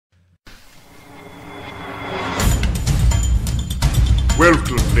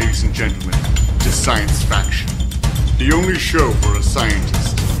ladies and gentlemen, to Science Faction, the only show where a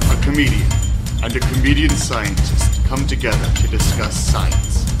scientist, a comedian, and a comedian scientist come together to discuss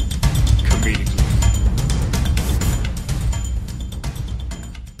science comedically.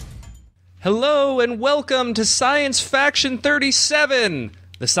 Hello and welcome to Science Faction 37,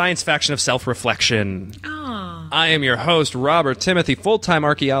 the science faction of self-reflection. I am your host, Robert Timothy, full-time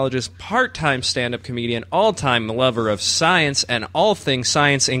archaeologist, part-time stand-up comedian, all-time lover of science and all things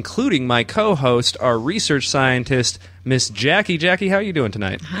science, including my co-host, our research scientist, Miss Jackie. Jackie, how are you doing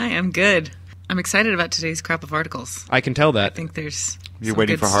tonight? Hi, I'm good. I'm excited about today's crop of articles. I can tell that. I think there's You're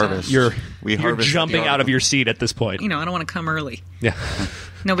waiting for harvest. You're harvest jumping out of your seat at this point. You know, I don't want to come early. Yeah.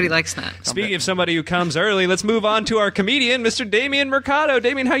 Nobody likes that. Speaking of somebody who comes early, let's move on to our comedian, Mr. Damien Mercado.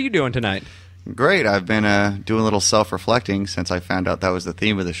 Damien, how you doing tonight? Great. I've been doing a little self-reflecting since I found out that was the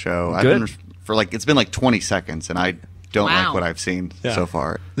theme of the show. Good. It's been like 20 seconds, and I don't like what I've seen so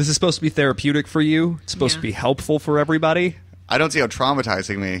far. This is supposed to be therapeutic for you. It's supposed to be helpful for everybody. I don't see how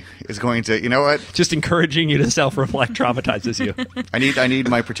traumatizing me is going to. You know what? Just encouraging you to self-reflect traumatizes you. I need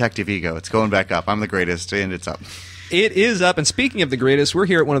my protective ego. It's going back up. I'm the greatest, and it's up. It is up, and speaking of the greatest, we're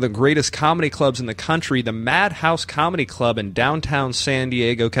here at one of the greatest comedy clubs in the country, the Madhouse Comedy Club in downtown San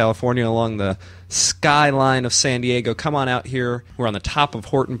Diego, California, along the skyline of San Diego. Come on out here. We're on the top of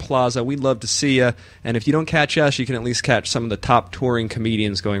Horton Plaza. We'd love to see you, and if you don't catch us, you can at least catch some of the top touring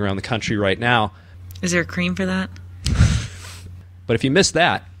comedians going around the country right now. Is there a cream for that? But if you miss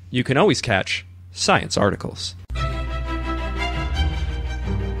that, you can always catch science articles.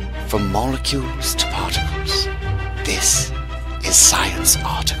 From molecules to particles, this is Science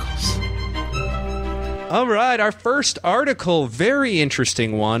Articles. All right, our first article, very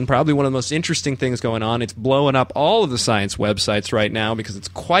interesting one, probably one of the most interesting things going on. It's blowing up all of the science websites right now because it's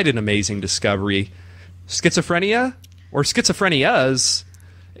quite an amazing discovery. Schizophrenia, or schizophrenias.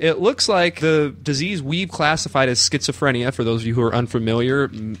 It looks like the disease we've classified as schizophrenia, for those of you who are unfamiliar,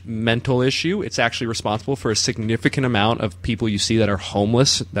 mental issue. It's actually responsible for a significant amount of people you see that are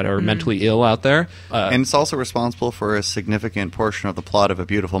homeless, that are mentally ill out there. And it's also responsible for a significant portion of the plot of A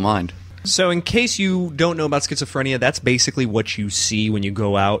Beautiful Mind. So in case you don't know about schizophrenia, that's basically what you see when you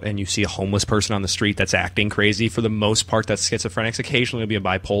go out and you see a homeless person on the street that's acting crazy. For the most part, that's schizophrenics. Occasionally it'll be a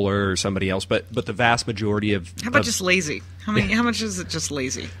bipolar or somebody else, but the vast majority of... How about just lazy? How much is it just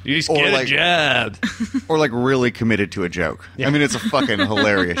lazy? You just get a job. Or like really committed to a joke. Yeah. I mean, it's a fucking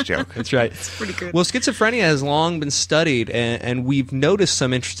hilarious joke. That's right. It's pretty good. Well, schizophrenia has long been studied, and we've noticed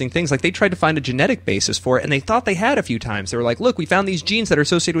some interesting things. Like, they tried to find a genetic basis for it, and they thought they had a few times. They were like, look, we found these genes that are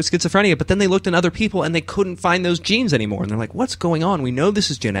associated with schizophrenia, but then they looked in other people, and they couldn't find those genes anymore. And they're like, what's going on? We know this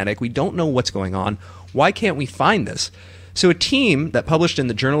is genetic. We don't know what's going on. Why can't we find this? So a team that published in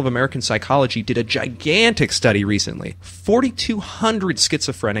the Journal of American Psychology did a gigantic study recently. 4,200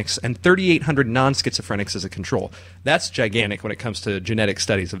 schizophrenics and 3,800 non-schizophrenics as a control. That's gigantic when it comes to genetic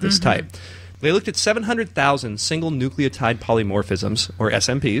studies of this type. They looked at 700,000 single nucleotide polymorphisms, or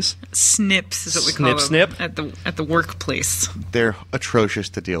SNPs. SNPs is what we call them. Snip. At the workplace. They're atrocious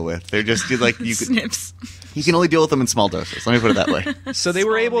to deal with. They're just like... SNPs. You can only deal with them in small doses. Let me put it that way. So they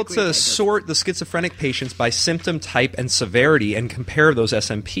were able to sort the schizophrenic patients by symptom type and severity and compare those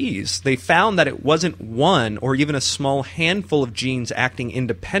SNPs. They found that it wasn't one or even a small handful of genes acting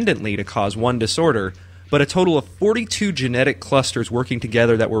independently to cause one disorder, but a total of 42 genetic clusters working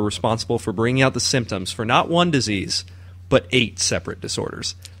together that were responsible for bringing out the symptoms for not one disease, but 8 separate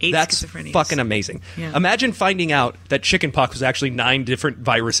disorders. 8 That's schizophrenias. fucking amazing. Yeah. Imagine finding out that chickenpox was actually 9 different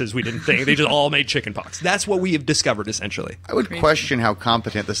viruses we didn't think. They just all made chickenpox. That's what we have discovered, essentially. I would question how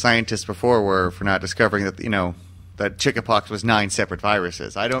competent the scientists before were for not discovering that, that chickenpox was 9 separate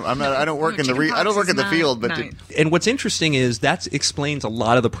viruses. I don't work in the field, but and what's interesting is that explains a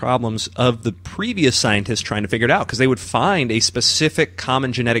lot of the problems of the previous scientists trying to figure it out, because they would find a specific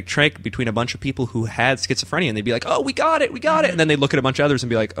common genetic trait between a bunch of people who had schizophrenia, and they'd be like, "Oh, we got it," and then they'd look at a bunch of others and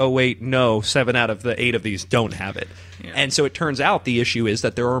be like, "Oh, wait, no, 7 out of the 8 of these don't have it." Yeah. And so it turns out the issue is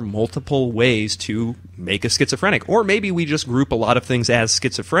that there are multiple ways to make a schizophrenic, or maybe we just group a lot of things as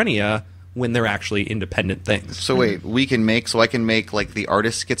schizophrenia when they're actually independent things. So wait, I can make like the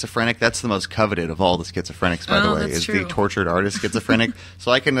artist schizophrenic. That's the most coveted of all the schizophrenics, by the way, is true. the tortured artist schizophrenic. So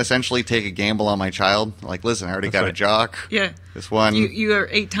I can essentially take a gamble on my child. Like, listen, I already got a jock. Yeah. This one. You are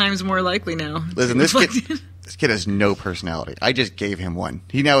 8 times more likely now. Listen, this kid has no personality. I just gave him one.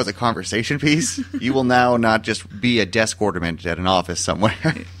 He now is a conversation piece. You will now not just be a desk ornament at an office somewhere.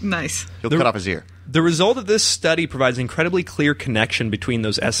 Nice. He'll cut off his ear. The result of this study provides an incredibly clear connection between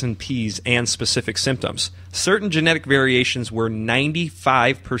those SNPs and specific symptoms. Certain genetic variations were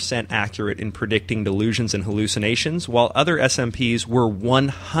 95% accurate in predicting delusions and hallucinations, while other SNPs were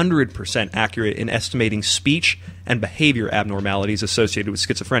 100% accurate in estimating speech and behavior abnormalities associated with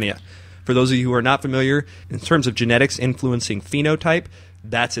schizophrenia. For those of you who are not familiar, in terms of genetics influencing phenotype,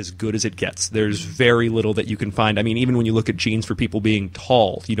 that's as good as it gets. There's very little that you can find. I mean, even when you look at genes for people being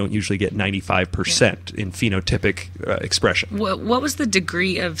tall, you don't usually get 95% in phenotypic expression. What was the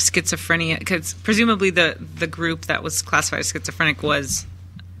degree of schizophrenia? Because presumably the group that was classified as schizophrenic was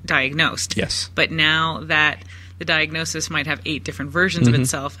diagnosed. Yes. But now that the diagnosis might have 8 different versions of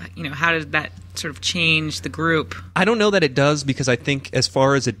itself, how did that sort of change the group? I don't know that it does, because I think as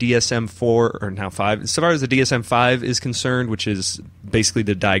far as a DSM-4, or now 5, as far as the DSM-5 is concerned, which is basically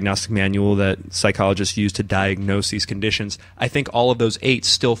the diagnostic manual that psychologists use to diagnose these conditions, I think all of those 8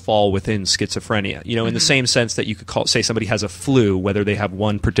 still fall within schizophrenia. In the same sense that you could say somebody has a flu, whether they have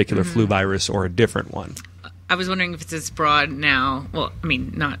one particular flu virus or a different one. I was wondering if it's as broad now. Well, I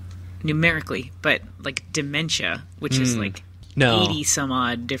mean, not numerically, but like dementia, which is like 80 some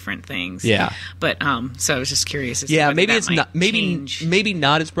odd different things. Yeah. But so I was just curious as to whether maybe that it's might not maybe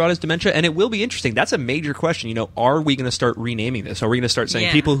not as broad as dementia, and it will be interesting. That's a major question. Are we going to start renaming this? Are we going to start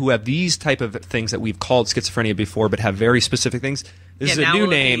saying people who have these type of things that we've called schizophrenia before but have very specific things? This is a now new it'll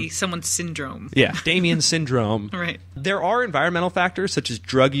name. be someone's syndrome. Yeah, Damien syndrome. Right. There are environmental factors such as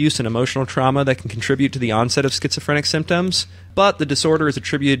drug use and emotional trauma that can contribute to the onset of schizophrenic symptoms, but the disorder is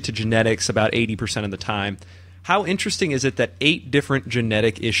attributed to genetics about 80% of the time. How interesting is it that 8 different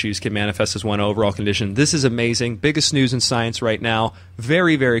genetic issues can manifest as one overall condition? This is amazing. Biggest news in science right now.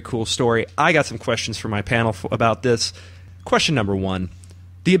 Very, very cool story. I got some questions for my panel about this. Question number 1.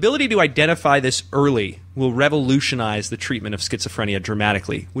 The ability to identify this early will revolutionize the treatment of schizophrenia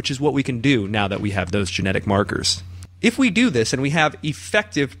dramatically, which is what we can do now that we have those genetic markers. If we do this and we have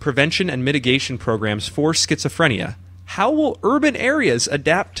effective prevention and mitigation programs for schizophrenia, how will urban areas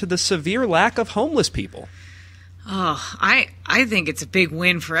adapt to the severe lack of homeless people? Oh, I think it's a big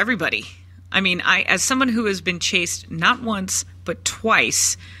win for everybody. I mean, as someone who has been chased not once but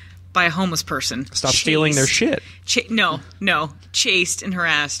twice by a homeless person. Stop stealing their shit. No. Chased and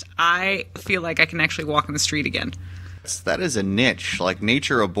harassed. I feel like I can actually walk in the street again. That is a niche. Like,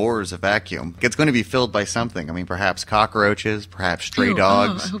 nature abhors a vacuum. It's going to be filled by something. I mean, perhaps cockroaches, perhaps stray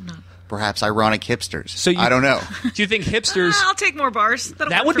dogs. I hope not. Perhaps ironic hipsters. So I don't know. Do you think hipsters... I'll take more bars.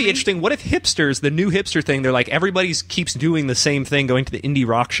 That would be interesting. What if hipsters, the new hipster thing, they're like, everybody keeps doing the same thing, going to the indie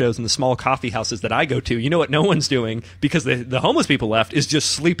rock shows and the small coffee houses that I go to. You know what no one's doing, because the homeless people left, is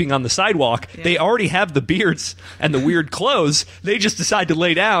just sleeping on the sidewalk. Yeah. They already have the beards and the weird clothes. They just decide to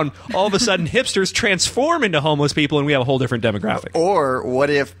lay down. All of a sudden, hipsters transform into homeless people, and we have a whole different demographic. Or what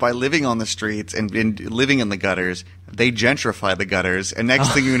if, by living on the streets and living in the gutters, they gentrify the gutters, and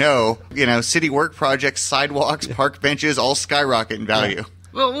next thing you know, city work projects, sidewalks, park benches, all skyrocket in value. Yeah.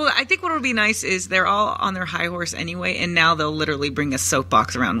 Well, I think what would be nice is they're all on their high horse anyway, and now they'll literally bring a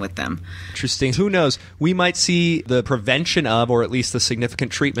soapbox around with them. Interesting. Who knows? We might see the prevention of, or at least the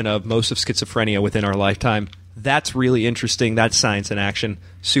significant treatment of, most of schizophrenia within our lifetime. That's really interesting. That's science in action.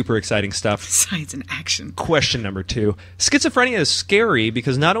 Super exciting stuff. Science in action. Question number 2. Schizophrenia is scary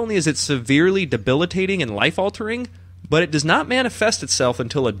because not only is it severely debilitating and life-altering, but it does not manifest itself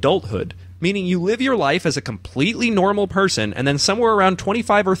until adulthood, meaning you live your life as a completely normal person, and then somewhere around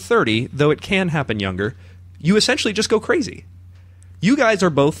 25 or 30, though it can happen younger, you essentially just go crazy. You guys are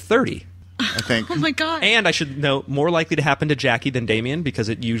both 30. I think. Oh my God. And I should note, more likely to happen to Jackie than Damien, because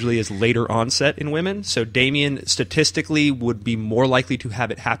it usually is later onset in women. So Damien statistically would be more likely to have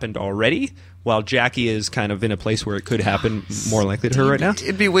it happened already, while Jackie is kind of in a place where it could happen more likely to her right now.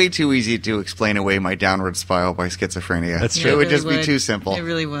 It'd be way too easy to explain away my downward spiral by schizophrenia. That's true. It would really just be too simple. It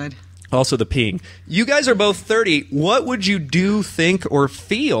really would. Also the peeing. You guys are both 30. What would you do, think, or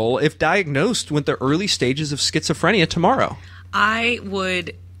feel if diagnosed with the early stages of schizophrenia tomorrow? I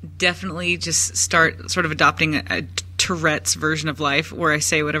would definitely just start sort of adopting a Tourette's version of life where I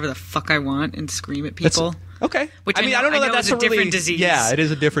say whatever the fuck I want and scream at people. Okay. Which I don't know that that's a different really, disease. Yeah, it is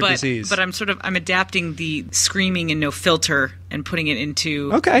a different disease. But I'm adapting the screaming and no filter and putting it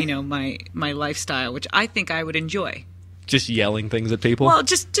into my lifestyle, which I think I would enjoy. Just yelling things at people? Well,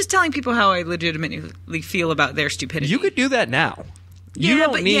 just telling people how I legitimately feel about their stupidity. You could do that now. You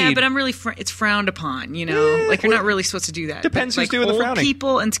don't need... Yeah, but I'm really... it's frowned upon, you know? Like, you're not really supposed to do that. Depends but, who's doing the frowning. Old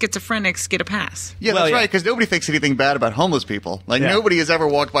people and schizophrenics get a pass. Yeah, that's right, because nobody thinks anything bad about homeless people. Like, nobody has ever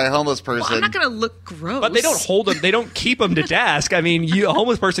walked by a homeless person. Well, I'm not going to look gross. But they don't hold them. They don't keep them to task. I mean, a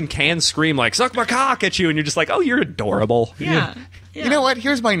homeless person can scream, like, suck my cock at you, and you're just like, oh, you're adorable. Yeah. You know what?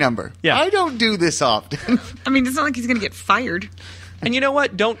 Here's my number. Yeah. I don't do this often. I mean, it's not like he's going to get fired. And you know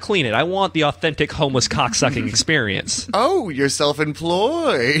what? Don't clean it. I want the authentic homeless cocksucking experience. Oh, you're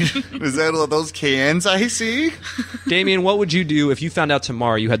self-employed. Is that all those cans I see? Damien, what would you do if you found out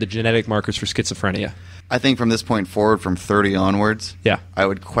tomorrow you had the genetic markers for schizophrenia? I think from this point forward, from 30 onwards, Yeah. I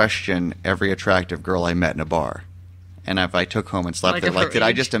would question every attractive girl I met in a bar. And if I took home and slept Like there, of like, her did I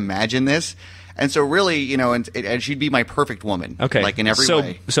age? just imagine this? And so really, you know, and she'd be my perfect woman. Okay. Like in every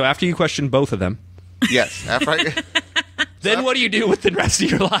way. So after you question both of them, Yes. After I... then what do you do with the rest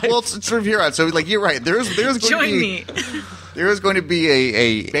of your life? Well, it's from here on. So, like, you're right. There's going Join to be... me. There is going to be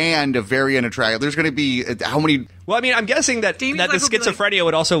a band of very unattractive... There's going to be... how many... Well, I mean, I'm guessing that Damien's the life will be like- schizophrenia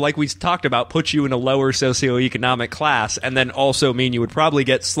would also, like we talked about, put you in a lower socioeconomic class, and then also mean you would probably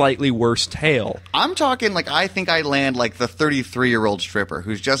get slightly worse tail. I'm talking, like, I think I land like the 33-year-old stripper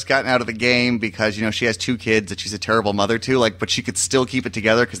who's just gotten out of the game because, you know, she has 2 kids that she's a terrible mother to, like, but she could still keep it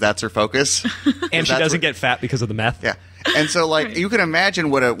together because that's her focus. And she doesn't get fat because of the meth. Yeah. And so, like, you can imagine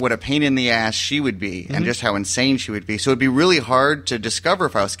what a pain in the ass she would be and just how insane she would be. So it'd be really hard to discover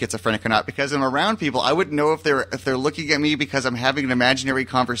if I was schizophrenic or not because I'm around people. I wouldn't know if they're looking at me because I'm having an imaginary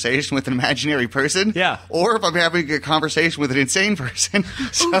conversation with an imaginary person. Yeah. Or if I'm having a conversation with an insane person.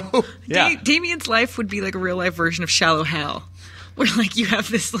 So, Yeah. Damien's life would be like a real-life version of Shallow Hal, where, like, you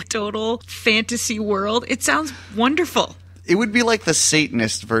have this like, total fantasy world. It sounds wonderful. it would be like the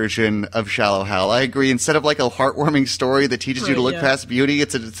Satanist version of Shallow Hal. I agree. Instead of like a heartwarming story that teaches you to look past beauty,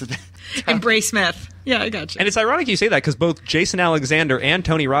 it's a Embrace meth. Yeah, I got you. And it's ironic you say that because both Jason Alexander and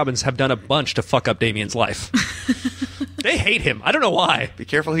Tony Robbins have done a bunch to fuck up Damien's life. They hate him. I don't know why. Be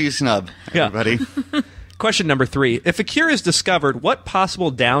careful who you snub, Yeah. everybody. Question number 3. If a cure is discovered, what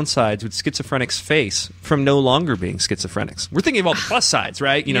possible downsides would schizophrenics face from no longer being schizophrenics? We're thinking of all the plus sides,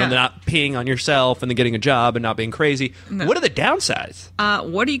 right? You know, Yeah. not peeing on yourself and then getting a job and not being crazy. No. What are the downsides?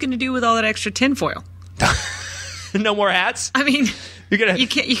 What are you going to do with all that extra tinfoil? No more hats? I mean, You're gonna, you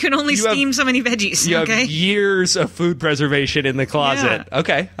can only you have- steam so many veggies. You Okay. have years of food preservation in the closet. Yeah.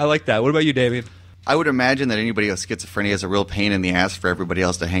 Okay, I like that. What about you, Damien? I would imagine that anybody with schizophrenia is a real pain in the ass for everybody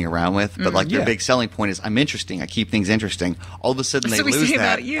else to hang around with. But like their Yeah. big selling point is I'm interesting. I keep things interesting. All of a sudden That's they what we lose say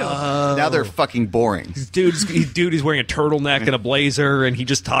that. about you. Now they're fucking boring. Dude is wearing a turtleneck and a blazer, and he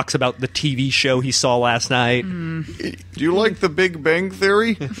just talks about the TV show he saw last night. Do you like The Big Bang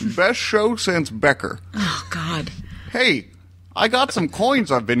Theory? Best show since Becker. Oh God. Hey, I got some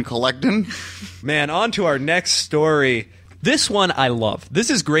coins I've been collecting. Man, on to our next story. This one I love. This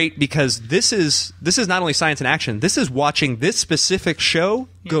is great because this is not only science in action. This is watching this specific show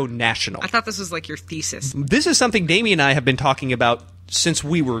go national. I thought this was like your thesis. This is something Damien and I have been talking about since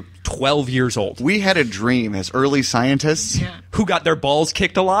we were 12 years old. We had a dream as early scientists. Yeah. Who got their balls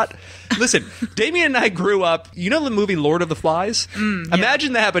kicked a lot. Listen, Damien and I grew up, you know the movie Lord of the Flies?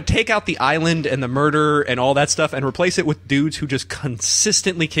 Imagine that, but take out the island and the murder and all that stuff and replace it with dudes who just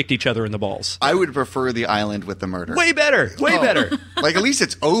consistently kicked each other in the balls. I would prefer the island with the murder. Way better. Way Oh. better. Like at least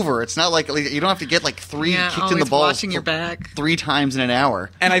it's over. It's not like you don't have to get like three Yeah, kicked in always the balls watching your back. 3 times in an hour.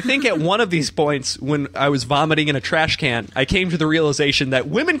 And I think at one of these points, when I was vomiting in a trash can, I came to the realization that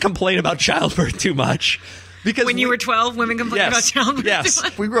women complain about childbirth too much. Because When you were 12, women complained about childbirth.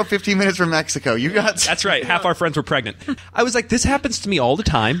 Yes. We grew up 15 minutes from Mexico. You got That's right. Half our friends were pregnant. I was like, this happens to me all the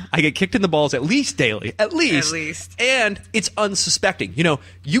time. I get kicked in the balls at least daily. At least. At least. And it's unsuspecting. You know,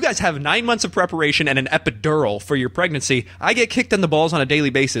 you guys have 9 months of preparation and an epidural for your pregnancy. I get kicked in the balls on a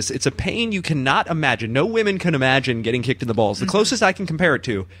daily basis. It's a pain you cannot imagine. No women can imagine getting kicked in the balls. The closest I can compare it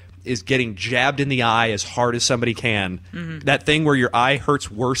to is getting jabbed in the eye as hard as somebody can. That thing where your eye hurts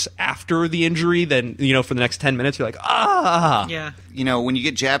worse after the injury than, you know, for the next 10 minutes. You're like, ah. Yeah. You know, when you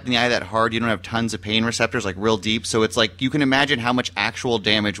get jabbed in the eye that hard, you don't have tons of pain receptors, like real deep. So it's like you can imagine how much actual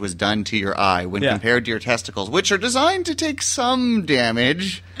damage was done to your eye when Yeah. compared to your testicles, which are designed to take some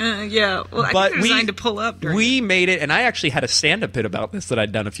damage. Yeah. Well, I But think they're designed to pull up. During we made it, and I actually had a stand-up bit about this that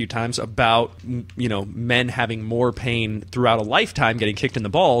I'd done a few times about, you know, men having more pain throughout a lifetime getting kicked in the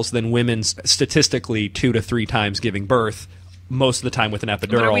balls than women statistically 2 to 3 times giving birth, most of the time with an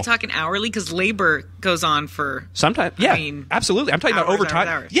epidural. But are we talking hourly? Because labor goes on for... Sometimes, yeah, I mean, absolutely. I'm talking about hours, overtime.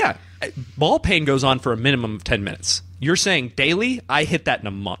 hours. Yeah, ball pain goes on for a minimum of 10 minutes. You're saying daily? I hit that in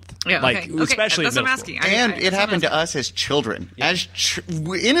a month. Yeah, like, okay. especially That's in what I'm middle asking. school. And I- it that's happened what to I'm us as children. As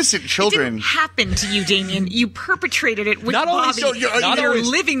innocent It children. didn't happen to you, Damien. You perpetrated it with Not only Bobby so- in not your always-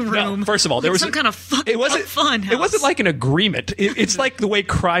 living room. No, first of all, there with was some kind of fucked it wasn't up fun house. It wasn't like an agreement. It's like the way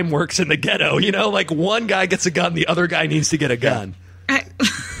crime works in the ghetto. You know, like one guy gets a gun, the other guy needs to get a gun.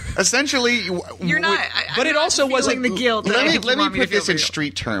 Essentially, You're not. But it also wasn't- the guilt. that I think you let me want to put this feel in for you.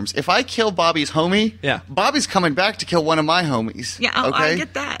 street terms. If I kill Bobby's homie, Yeah. Bobby's coming back to kill one of my homies. Yeah, okay? I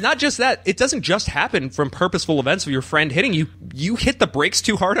get that. Not just that, it doesn't just happen from purposeful events of your friend hitting you. You hit the brakes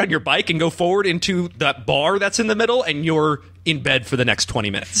too hard on your bike and go forward into that bar that's in the middle, and you're in bed for the next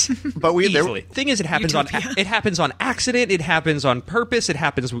 20 minutes. But Easily. Thing is, it happens on accident. It happens on purpose. It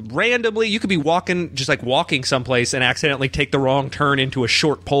happens randomly. You could be walking someplace and accidentally take the wrong turn into a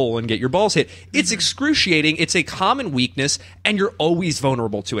short pole and get your balls hit. It's excruciating. It's a common weakness, and you're always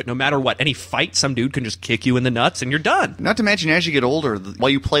vulnerable to it. No matter what, any fight, some dude can just kick you in the nuts, and you're done. Not to mention, as you get older,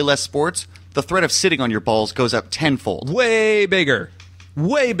 while you play less sports, the threat of sitting on your balls goes up tenfold. Way bigger.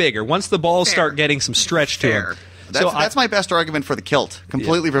 Once the balls Fair. start getting some stretch to Fair. them. That's my best argument for the kilt.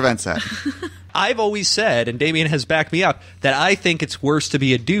 Completely prevents that. I've always said, and Damien has backed me up, that I think it's worse to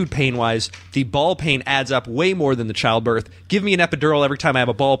be a dude pain-wise. The ball pain adds up way more than the childbirth. Give me an epidural every time I have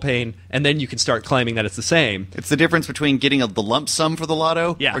a ball pain, and then you can start claiming that it's the same. It's the difference between getting the lump sum for the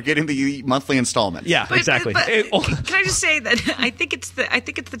lotto or getting the monthly installment. Yeah, exactly. But can I just say that I think it's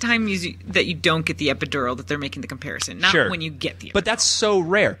the time that you don't get the epidural that they're making the comparison, not Sure. when you get the epidural. But that's so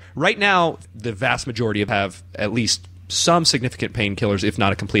rare. Right now, the vast majority have at least some significant painkillers, if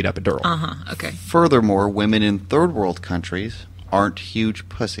not a complete epidural. Okay. Furthermore, women in third world countries aren't huge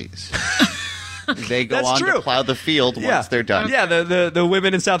pussies. They go That's on true. to plow the field once they're done. Yeah, the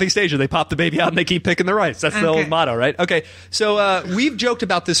women in Southeast Asia, they pop the baby out and they keep picking the rice. That's the Okay. old motto, right? Okay, so we've joked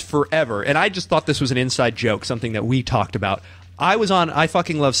about this forever, and I just thought this was an inside joke, something that we talked about. I was on I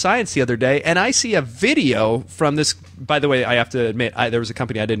Fucking Love Science the other day, and I see a video from this. By the way, I have to admit, there was a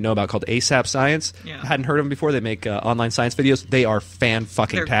company I didn't know about called ASAP Science. Yeah. I hadn't heard of them before. They make online science videos. They are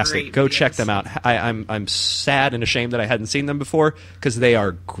fan-fucking-tastic. They're great Go videos. check them out. I'm sad and ashamed that I hadn't seen them before because they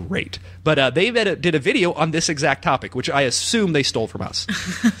are great. But they did a video on this exact topic, which I assume they stole from us.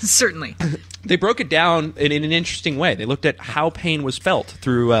 Certainly. They broke it down in an interesting way. They looked at how pain was felt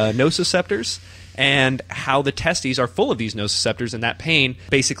through nociceptors and how the testes are full of these nociceptors, and that pain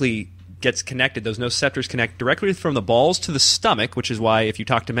basically gets connected. Those nociceptors connect directly from the balls to the stomach, which is why if you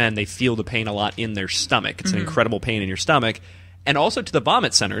talk to men, they feel the pain a lot in their stomach. It's an incredible pain in your stomach. And also to the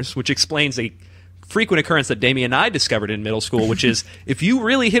vomit centers, which explains a frequent occurrence that Damien and I discovered in middle school, which is if you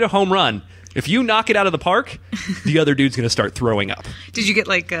really hit a home run, if you knock it out of the park, the other dude's going to start throwing up. Did you get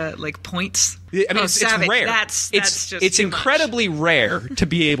like points? I mean, Oh, it's savage. rare. That's it's just too incredibly rare to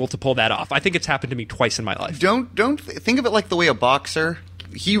be able to pull that off. I think it's happened to me twice in my life. Don't think of it like the way a boxer.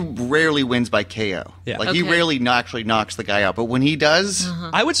 He rarely wins by KO. Yeah. Like he Okay. rarely actually knocks the guy out, but when he does,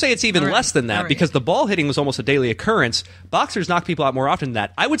 I would say it's even All right. less than that All right. because the ball hitting was almost a daily occurrence. Boxers knock people out more often than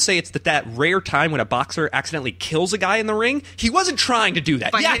that. I would say it's that rare time when a boxer accidentally kills a guy in the ring. He wasn't trying to do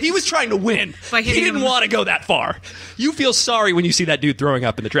that. By Yeah, hitting- he was trying to win. By He hitting didn't him. want to go that far. You feel sorry when you see that dude throwing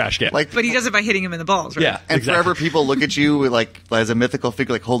up in the trash can. like, But he does it by hitting him in the balls, right? yeah, and exactly. forever people look at you like as a mythical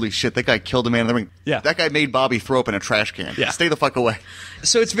figure, like holy shit, that guy killed a man in the ring. Yeah. That guy made Bobby throw up in a trash can. Yeah. Stay the fuck away.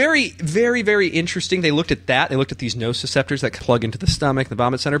 So it's very, very, very interesting. They looked at that. They looked at these nociceptors that plug into the stomach, the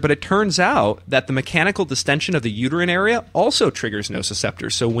vomit center. But it turns out that the mechanical distension of the uterine area also triggers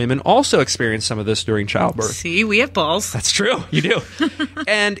nociceptors. So women also experience some of this during childbirth. See, we have balls. That's true. You do.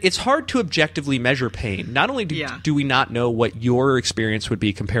 And it's hard to objectively measure pain. Not only do we not know what your experience would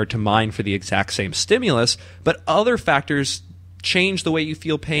be compared to mine for the exact same stimulus, but other factors change the way you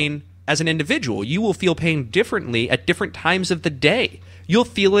feel pain as an individual. You will feel pain differently at different times of the day. You'll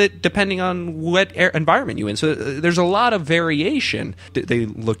feel it depending on what environment you're in. So there's a lot of variation. They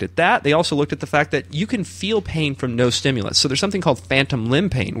looked at that. They also looked at the fact that you can feel pain from no stimulus. So there's something called phantom limb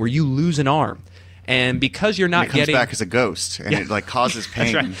pain where you lose an arm. And because you're not It comes getting back as a ghost, and it like causes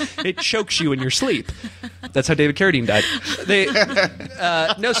pain. That's right. It chokes you in your sleep. That's how David Carradine died.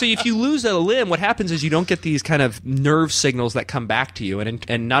 So if you lose a limb, what happens is you don't get these kind of nerve signals that come back to you,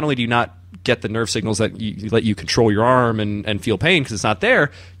 and not only do you not get the nerve signals that you let you control your arm and feel pain because it's not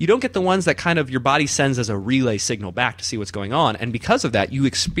there, you don't get the ones that kind of your body sends as a relay signal back to see what's going on, and because of that, you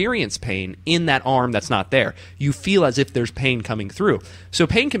experience pain in that arm that's not there. You feel as if there's pain coming through. So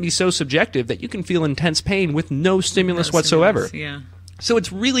pain can be so subjective that you can feel intense pain with no stimulus whatsoever. Yeah. So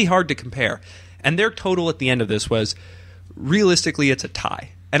it's really hard to compare. And their total at the end of this was, realistically, it's a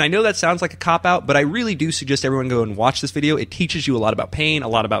tie. And I know that sounds like a cop-out, but I really do suggest everyone go and watch this video. It teaches you a lot about pain, a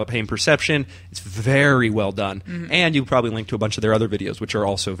lot about pain perception. It's very well done. And you'll probably link to a bunch of their other videos, which are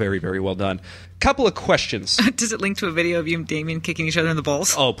also very, very well done. Couple of questions. Does it link to a video of you and Damien kicking each other in the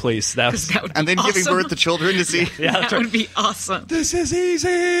balls? Oh, please. That would And be then giving awesome. birth to children to see. Yeah, that's That right. would be awesome. This is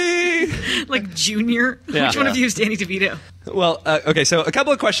easy. Like Junior. Yeah. Which one of you is Danny DeVito? Well, okay, so a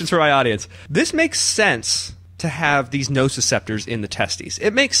couple of questions for my audience. This makes sense to have these nociceptors in the testes.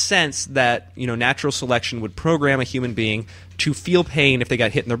 It makes sense that, natural selection would program a human being to feel pain if they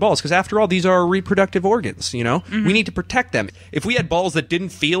got hit in their balls, because after all, these are reproductive organs, We need to protect them. If we had balls that didn't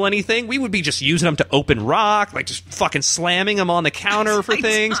feel anything, we would be just using them to open rock, like just fucking slamming them on the counter for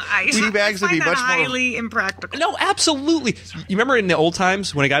things. Tea bags would be find much that more- highly impractical. No, absolutely. You remember in the old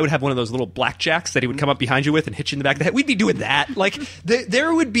times when a guy would have one of those little blackjacks that he would come up behind you with and hit you in the back of the head? We'd be doing that. Like,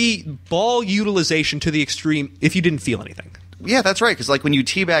 there would be ball utilization to the extreme if you didn't feel anything. Yeah, that's right. Because when you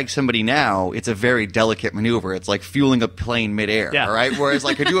teabag somebody now, it's a very delicate maneuver. It's like fueling a plane midair. Yeah. All right. Whereas,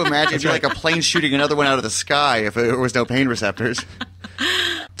 could you imagine it'd be like a plane shooting another one out of the sky if there was no pain receptors?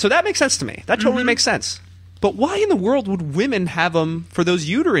 So that makes sense to me. That totally makes sense. But why in the world would women have them for those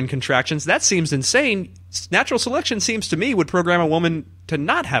uterine contractions? That seems insane. Natural selection seems to me would program a woman to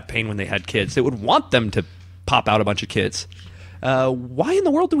not have pain when they had kids. It would want them to pop out a bunch of kids. Why in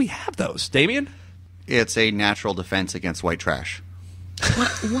the world do we have those, Damien? It's a natural defense against white trash.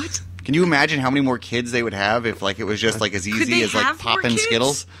 What? Can you imagine how many more kids they would have if it was just as Could easy they as have more popping kids?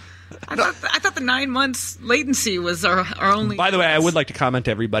 Skittles? I thought the 9 months latency was our only. By the way, I would like to comment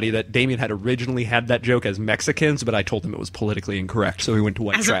to everybody that Damien had originally had that joke as Mexicans, but I told him it was politically incorrect, so he went to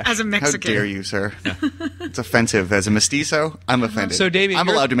white trash. as a How Mexican. dare you, sir? It's offensive. As a mestizo, I'm offended. So, Damien, I'm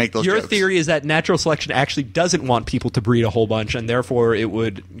allowed to make those your jokes. theory is that natural selection actually doesn't want people to breed a whole bunch, and therefore it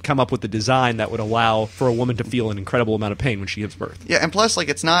would come up with a design that would allow for a woman to feel an incredible amount of pain when she gives birth. Yeah, and plus,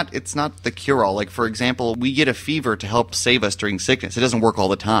 it's not the cure-all. For example, we get a fever to help save us during sickness. It doesn't work all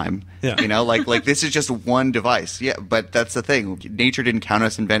the time. Yeah. Like this is just one device. Yeah, but that's the thing. Nature didn't count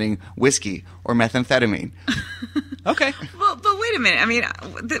us inventing whiskey or methamphetamine. Okay. Well, but wait a minute. I mean,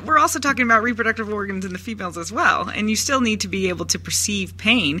 we're also talking about reproductive organs in the females as well, and you still need to be able to perceive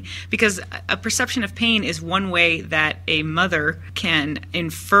pain, because a perception of pain is one way that a mother can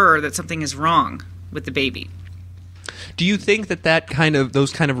infer that something is wrong with the baby. Do you think that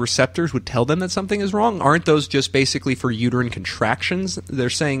those kind of receptors would tell them that something is wrong? Aren't those just basically for uterine contractions? They're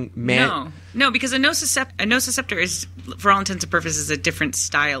saying No, because a nociceptor is, for all intents and purposes, a different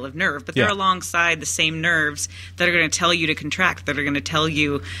style of nerve, but they're Yeah. alongside the same nerves that are going to tell you to contract, that are going to tell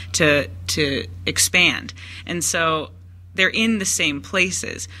you to expand, and so they're in the same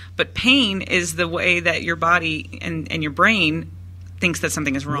places. But pain is the way that your body and your brain thinks that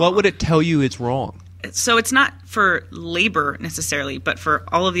something is wrong. What would it tell you is wrong? So it's not for labor necessarily, but for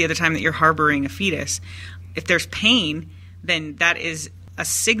all of the other time that you're harboring a fetus. If there's pain, then that is a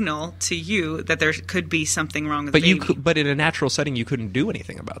signal to you that there could be something wrong with the baby. But in a natural setting, you couldn't do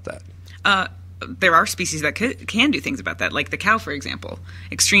anything about that. There are species that can do things about that, like the cow, for example.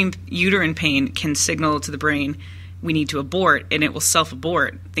 Extreme uterine pain can signal to the brain, we need to abort, and it will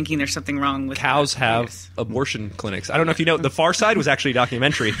self-abort, thinking there's something wrong with Cows the have fetus. abortion clinics. I don't know if you know, The Far Side was actually a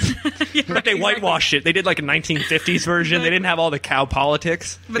documentary. But they whitewashed it. They did like a 1950s version. They didn't have all the cow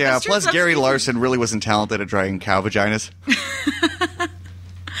politics. But Yeah, that's true. plus Some Gary species- Larson really wasn't talented at drawing cow vaginas.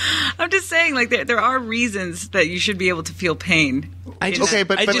 I'm just saying, there are reasons that you should be able to feel pain. Okay,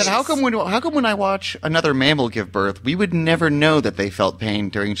 but then how come when I watch another mammal give birth, we would never know that they felt pain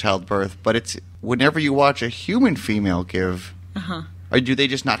during childbirth, but it's whenever you watch a human female give, or do they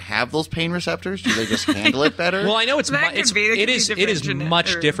just not have those pain receptors? Do they just handle it better? Well, I know it is different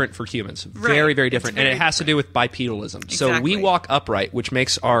much or- different for humans. Right. Very, very It's different. very And it has to do with bipedalism. So Exactly. we walk upright, which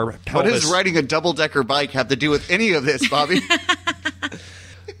makes our What pelvis... does riding a double-decker bike have to do with any of this, Bobby?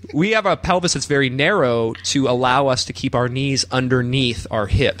 We have a pelvis that's very narrow to allow us to keep our knees underneath our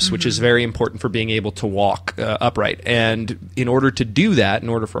hips, which is very important for being able to walk upright. And in order to do that, in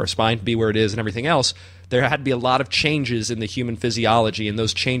order for our spine to be where it is and everything else, there had to be a lot of changes in the human physiology, and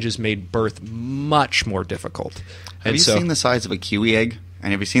those changes made birth much more difficult. Have you seen the size of a kiwi egg?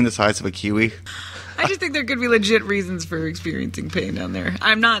 And have you seen the size of a kiwi? I just think there could be legit reasons for experiencing pain down there.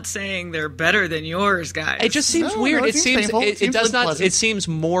 I'm not saying they're better than yours, guys. It just seems No, weird. no, It seems painful. it Seems does not. unpleasant. It seems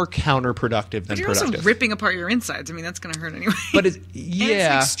more counterproductive than But you're also productive. ripping apart your insides. I mean, that's going to hurt anyway. But it's, And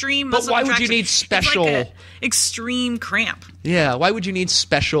yeah, it's extreme but muscle why would you contraction. need special? It's like a extreme cramp. Yeah, why would you need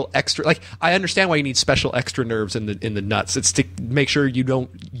special extra? Like, I understand why you need special extra nerves in the nuts. It's to make sure you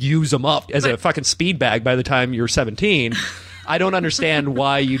don't use them up as a fucking speed bag by the time you're 17. I don't understand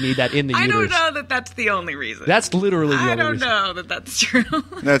why you need that in the I uterus. don't know that that's the only reason. That's literally the I only don't reason. know that that's true.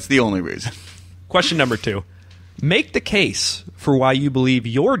 That's the only reason. Question number 2. Make the case for why you believe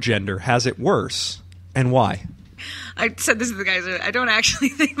your gender has it worse, and why. I said this to the guys. I don't actually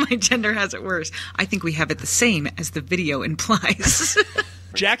think my gender has it worse. I think we have it the same as the video implies.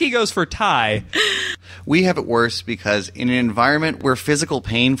 Jackie goes for tie. We have it worse because in an environment where physical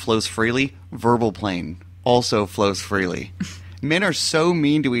pain flows freely, verbal pain also flows freely. Men are so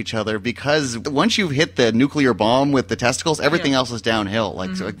mean to each other because once you've hit the nuclear bomb with the testicles, everything else is downhill.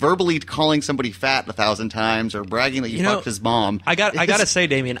 Like, so, like verbally calling somebody fat 1,000 times or bragging that you fucked his mom. I got to say,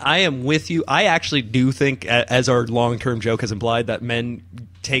 Damien, I am with you. I actually do think, as our long-term joke has implied, that men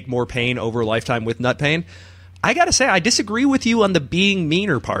take more pain over a lifetime with nut pain. I gotta say, I disagree with you on the being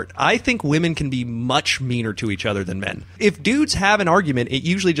meaner part. I think women can be much meaner to each other than men. If dudes have an argument, it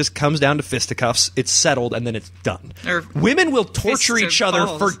usually just comes down to fisticuffs, it's settled, and then it's done. Or women will torture each other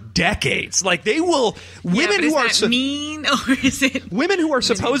balls. for decades. Like, they will... Yeah, women but who are... is that mean, or is it... Women who are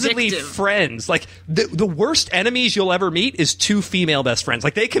supposedly vindictive? friends, like the worst enemies you'll ever meet is 2 female best friends.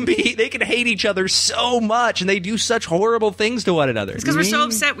 Like they can hate each other so much, and they do such horrible things to one another. It's because we're so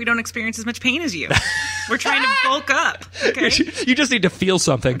upset we don't experience as much pain as you. We're trying to bulk up, okay? You just need to feel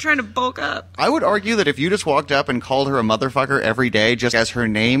something. We're trying to bulk up. I would argue that if you just walked up and called her a motherfucker every day just as her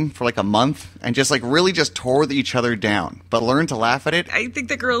name for like a month and just like really just tore each other down, but learned to laugh at it. I think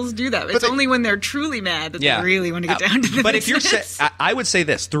that girls do that. It's only when they're truly mad that they really want to get down to the But business. if you're, I would say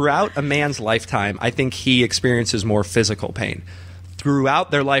this: throughout a man's lifetime, I think he experiences more physical pain. Throughout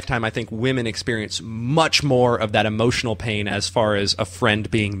their lifetime, I think women experience much more of that emotional pain as far as a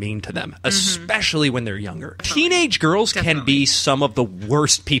friend being mean to them, especially when they're younger. Teenage girls can be some of the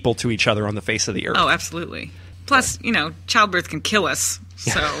worst people to each other on the face of the earth. Oh, absolutely. Plus, childbirth can kill us,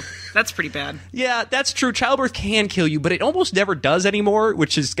 so that's pretty bad. Yeah, that's true. Childbirth can kill you, but it almost never does anymore,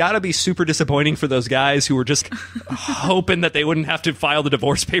 which has got to be super disappointing for those guys who were just hoping that they wouldn't have to file the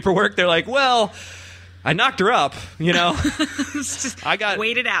divorce paperwork. They're like, well... I knocked her up, Just I got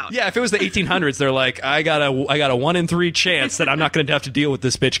wait it out. Yeah, if it was the 1800s, they're like, I got a 1 in 3 chance that I'm not going to have to deal with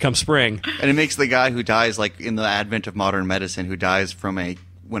this bitch come spring. And it makes the guy who dies, like in the advent of modern medicine, who dies from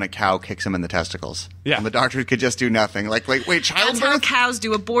when a cow kicks him in the testicles. Yeah. And the doctor could just do nothing. Like, wait, That's how childbirth? cows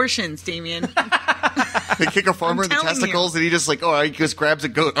do abortions, Damien. They kick a farmer in the telling testicles and he just like, he just grabs a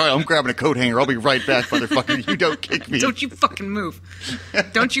goat. Oh, I'm grabbing a coat hanger. I'll be right back, motherfucker. You don't kick me. Don't you fucking move.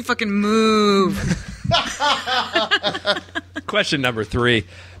 Don't you fucking move. Question number 3.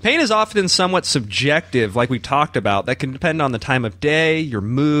 Pain is often somewhat subjective, like we talked about. That can depend on the time of day, your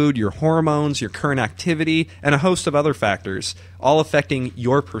mood, your hormones, your current activity, and a host of other factors, all affecting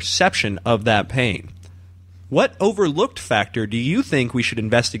your perception of that pain. What overlooked factor do you think we should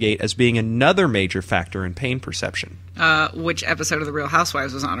investigate as being another major factor in pain perception? Which episode of The Real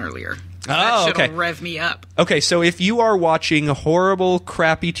Housewives was on earlier? Oh, That okay. shit'll rev me up. Okay, so if you are watching horrible,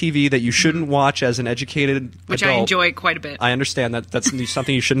 crappy TV that you shouldn't watch as an educated Which adult, I enjoy quite a bit. I understand that's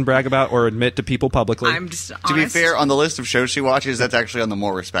something you shouldn't brag about or admit to people publicly. I'm just honest. To be fair, on the list of shows she watches, that's actually on the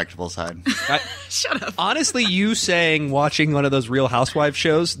more respectable side. Shut up. Honestly, you saying watching one of those Real Housewives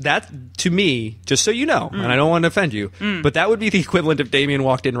shows, that, to me, just so you know, and I don't want to offend you, but that would be the equivalent if Damien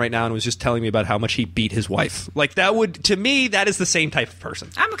walked in right now and was just telling me about how much he beat his wife. Like, that would, to me, that is the same type of person.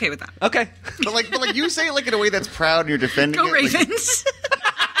 I'm okay with that. Okay. But like you say it like in a way that's proud and you're defending Go it. like- Ravens.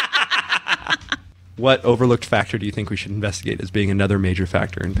 What overlooked factor do you think we should investigate as being another major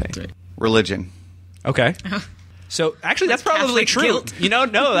factor in pain? religion. Okay. So actually, that's probably Catholic true. guilt.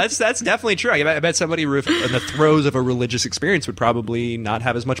 No, that's definitely true. I bet somebody in the throes of a religious experience would probably not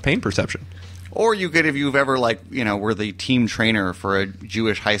have as much pain perception. Or you could, if you've ever, were the team trainer for a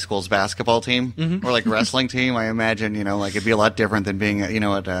Jewish high school's basketball team or, wrestling team, I imagine, it'd be a lot different than being, at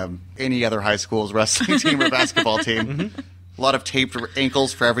any other high school's wrestling team or basketball team. A lot of taped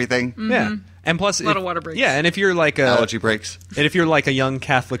ankles for everything. Yeah. And plus, A lot of water breaks. Yeah, and if you're like Allergy breaks. and if you're like a young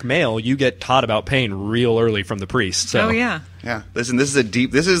Catholic male, you get taught about pain real early from the priest. So. Oh, yeah. Yeah. Listen, this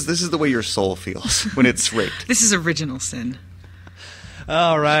is the way your soul feels when it's raped. This is original sin.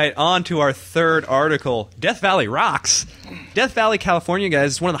 All right, on to our third article. Death Valley rocks. Death Valley, California,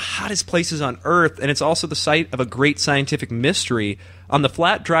 guys, is one of the hottest places on Earth, and it's also the site of a great scientific mystery. On the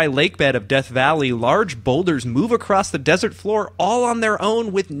flat, dry lake bed of Death Valley, large boulders move across the desert floor all on their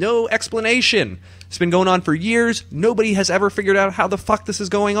own with no explanation. It's been going on for years. Nobody has ever figured out how the fuck this is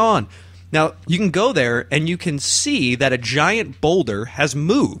going on. Now, you can go there and you can see that a giant boulder has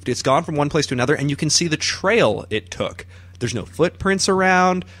moved. It's gone from one place to another, and you can see the trail it took. There's no footprints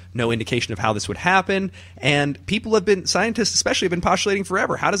around, no indication of how this would happen, and scientists especially, have been postulating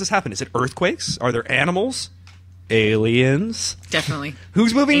forever. How does this happen? Is it earthquakes? Are there animals? aliens. Definitely.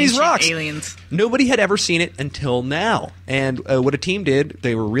 Who's moving these Ancient rocks? aliens. Nobody had ever seen it until now. And what a team did,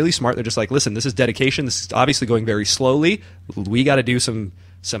 they were really smart. They're just like, listen, this is dedication. This is obviously going very slowly. We got to do some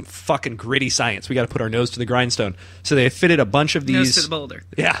fucking gritty science. We got to put our nose to the grindstone. So they fitted a bunch of these... Nose to the boulder.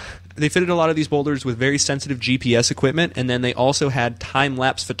 Yeah. They fitted a lot of these boulders with very sensitive GPS equipment, and then they also had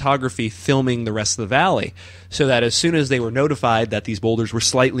time-lapse photography filming the rest of the valley, so that as soon as they were notified that these boulders were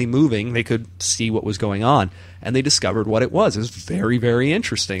slightly moving, they could see what was going on. And they discovered what it was. It was very, very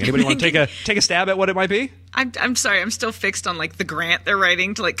interesting. Anybody want to take a stab at what it might be? I'm sorry. I'm still fixed on like the grant they're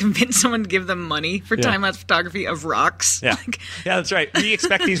writing to like convince someone to give them money for time-lapse photography of rocks. Yeah, yeah, that's right. We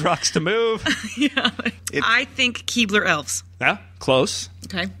expect these rocks to move. I think Keebler elves. Yeah, close.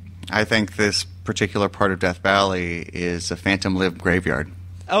 Okay. I think this particular part of Death Valley is a phantom limb graveyard.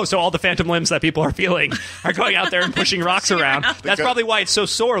 Oh, so all the phantom limbs that people are feeling are going out there and pushing rocks around. That's probably why it's so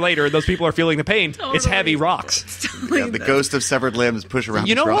sore later. Those people are feeling the pain. Totally. It's heavy rocks. Yeah, the ghost of severed limbs push around.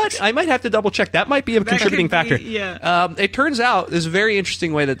 You know rocks. what? I might have to double check. That might be a contributing factor. Yeah. It turns out there's a very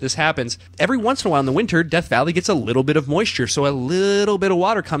interesting way that this happens. Every once in a while in the winter, Death Valley gets a little bit of moisture, so a little bit of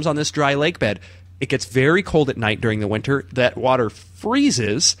water comes on this dry lake bed. It gets very cold at night during the winter. That water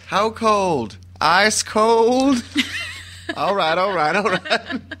freezes. How cold? Ice cold? All right. All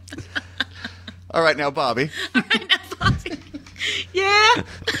right, now, Bobby. Yeah.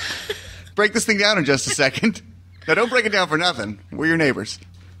 Break this thing down in just a second. Now, don't break it down for nothing. We're your neighbors.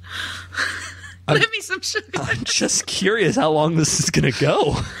 Let me some sugar. I'm just curious how long this is going to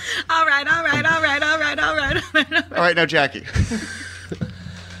go. All right. All right, now, Jackie.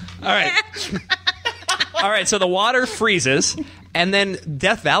 All right. All right, so the water freezes, and then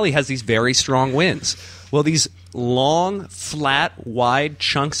Death Valley has these very strong winds. Well, these long, flat, wide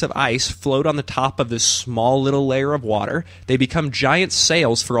chunks of ice float on the top of this small little layer of water. They become giant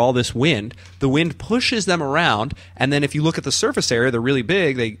sails for all this wind. The wind pushes them around, and then if you look at the surface area, they're really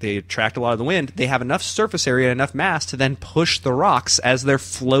big. They attract a lot of the wind. They have enough surface area and enough mass to then push the rocks as they're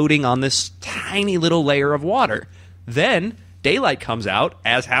floating on this tiny little layer of water. Then daylight comes out,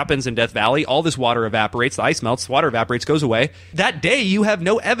 as happens in Death Valley. All this water evaporates. The ice melts. The water evaporates, goes away. That day, you have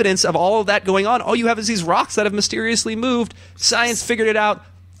no evidence of all of that going on. All you have is these rocks that have mysteriously moved. Science figured it out.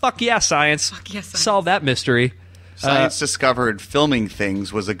 Fuck yeah, science. Fuck yeah, science. Solve that mystery. Science discovered filming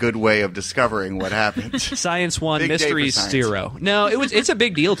things was a good way of discovering what happened. Science 1, Big day for mysteries science. 0. No, it's a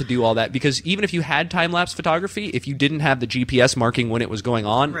big deal to do all that, because even if you had time-lapse photography, if you didn't have the GPS marking when it was going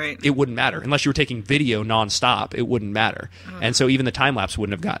on, Right. it wouldn't matter. Unless you were taking video nonstop, it wouldn't matter. And so even the time-lapse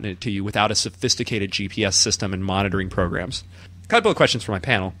wouldn't have gotten it to you without a sophisticated GPS system and monitoring programs. A couple of questions for my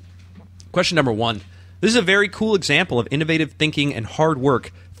panel. Question number 1. This is a very cool example of innovative thinking and hard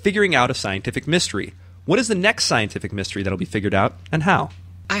work figuring out a scientific mystery. What is the next scientific mystery that'll be figured out, and how?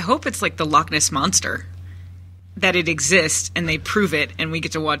 I hope it's like the Loch Ness Monster. That it exists, and they prove it, and we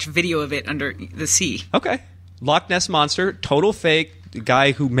get to watch video of it under the sea. Okay. Loch Ness Monster, total fake. The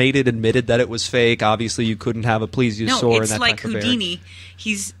guy who made it admitted that it was fake. Obviously, you couldn't have a plesiosaur No, in it's that like type of bear. Houdini.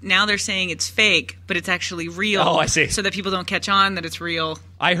 Now they're saying it's fake, but it's actually real. Oh, I see. So that people don't catch on that it's real.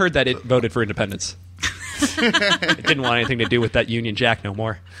 I heard that it voted for independence. It didn't want anything to do with that Union Jack no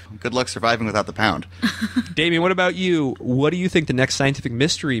more. Good luck surviving without the pound. Damien, what about you? What do you think the next scientific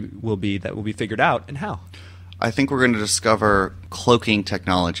mystery will be that will be figured out, and how? I think we're going to discover cloaking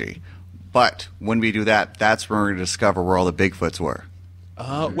technology. But when we do that, that's when we're going to discover where all the Bigfoots were.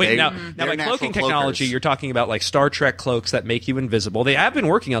 Wait, now they're by natural cloaking technology, cloakers. you're talking about like Star Trek cloaks that make you invisible. They have been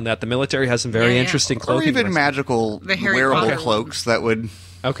working on that. The military has some very Yeah. interesting Or cloaking. even devices. magical The Harry wearable Potter cloaks that would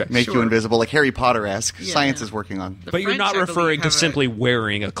Okay. make you Sure. invisible, like Harry Potter-esque. Yeah. Science is working on. The But you're French, not I believe, referring to have simply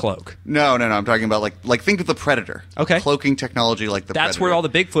wearing a cloak. No. I'm talking about like think of the Predator. Okay. Cloaking technology like the That's Predator. where all the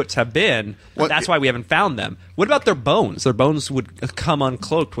Bigfoots have been. What- That's why we haven't found them. What about their bones? Their bones would come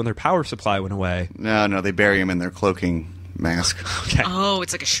uncloaked when their power supply went away. No, they bury them in their cloaking mask. Okay. Oh,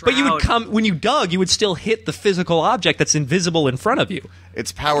 it's like a shroud. But you would come when you dug. You would still hit the physical object that's invisible in front of you.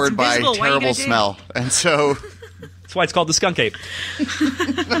 It's powered It's by invisible. Why you terrible gonna dig? smell, and so That's why it's called the skunk ape.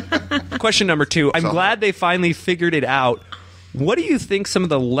 Question number 2. I'm glad they finally figured it out. What do you think some of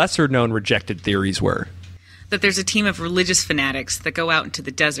the lesser-known rejected theories were? that there's a team of religious fanatics that go out into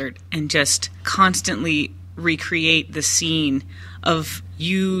the desert and just constantly recreate the scene of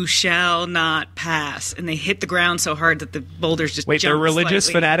 "you shall not pass," and they hit the ground so hard that the boulders just Wait, they're jump religious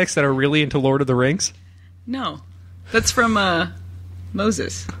slightly. fanatics that are really into Lord of the Rings? No, that's from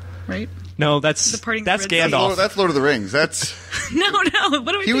Moses. right? No, that's parting of the Red Sea. Gandalf. That's Lord of the Rings. That's No.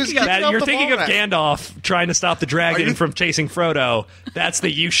 What are we He was thinking of? getting- You're the thinking of ball back. Gandalf trying to stop the dragon Are you- from chasing Frodo. That's the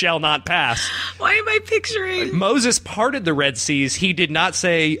 "you shall not pass." Why am I picturing? Moses parted the Red Seas. He did not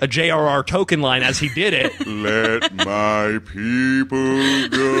say a J.R.R. Tolkien line as he did it. Let my people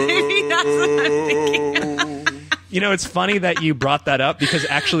go. Maybe that's what I'm thinking. You know, it's funny that you brought that up because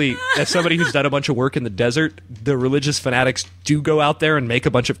actually, as somebody who's done a bunch of work in the desert, the religious fanatics do go out there and make a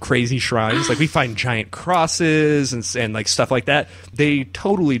bunch of crazy shrines. Like, we find giant crosses and like stuff like that. They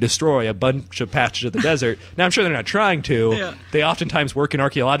totally destroy a bunch of patches of the desert. Now, I'm sure they're not trying to. Yeah. They oftentimes work in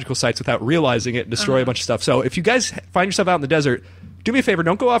archaeological sites without realizing it and destroy a bunch of stuff. So if you guys find yourself out in the desert, do me a favor,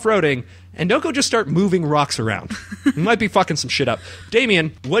 don't go off-roading, and don't go just start moving rocks around. You might be fucking some shit up.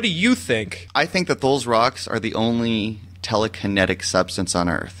 Damien, what do you think? I think that those rocks are the only telekinetic substance on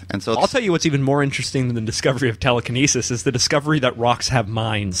Earth, and so I'll tell you what's even more interesting than the discovery of telekinesis is the discovery that rocks have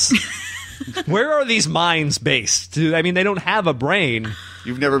minds. Where are these minds based? I mean, they don't have a brain.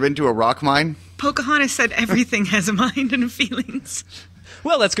 You've never been to a rock mine? Pocahontas said everything has a mind and feelings.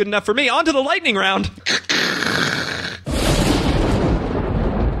 Well, that's good enough for me. On to the lightning round.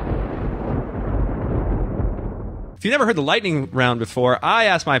 If you've never heard the lightning round before, I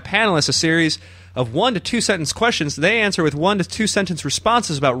ask my panelists a series of 1 to 2 sentence questions. They answer with 1 to 2 sentence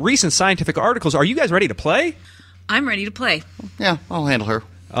responses about recent scientific articles. Are you guys ready to play? I'm ready to play. Yeah, I'll handle her.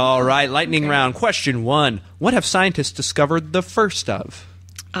 All right, lightning round. Question 1. What have scientists discovered the first of?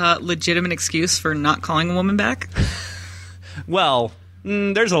 Legitimate excuse for not calling a woman back. Well,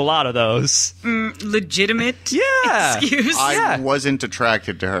 there's a lot of those. Legitimate Yeah. excuse. Yeah. I wasn't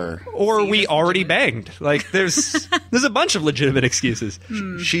attracted to her. Or we already banged. Like, there's a bunch of legitimate excuses.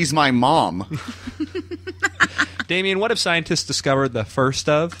 She's my mom. Damien, what have scientists discovered the first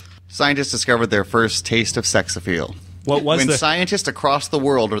of? Scientists discovered their first taste of sex appeal. What was when the... scientists across the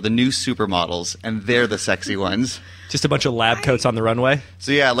world are the new supermodels, and they're the sexy ones. Just a bunch of lab coats on the runway?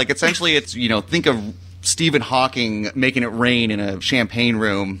 So yeah, like essentially it's, think of Stephen Hawking making it rain in a champagne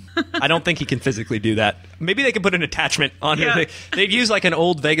room. I don't think he can physically do that. Maybe they could put an attachment on Yeah. it. They'd use like an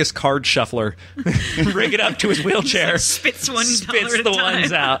old Vegas card shuffler, rig it up to his wheelchair, Spits $1 spits at a the time.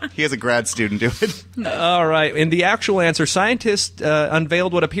 ones out. He has a grad student do it. All right. In the actual answer, scientists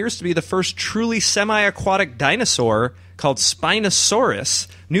unveiled what appears to be the first truly semi-aquatic dinosaur called Spinosaurus.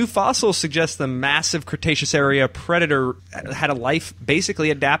 New fossils suggest the massive Cretaceous area predator had a life basically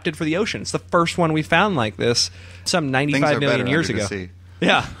adapted for the ocean. It's the first one we found like this some 95 million years ago.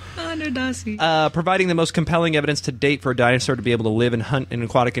 Yeah. Under the sea. Providing the most compelling evidence to date for a dinosaur to be able to live and hunt in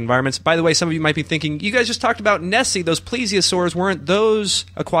aquatic environments. By the way, some of you might be thinking, you guys just talked about Nessie. Those plesiosaurs, weren't those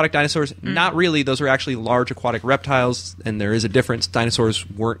aquatic dinosaurs? Not really. Those were actually large aquatic reptiles, and there is a difference. Dinosaurs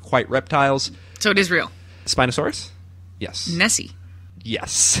weren't quite reptiles. So it is real. Spinosaurus? Yes. Nessie.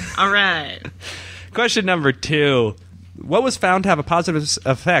 Yes. All right. Question number 2. What was found to have a positive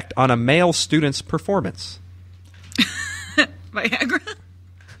effect on a male student's performance? Viagra?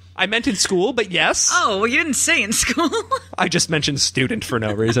 I meant in school, but yes. Oh, well, you didn't say in school. I just mentioned student for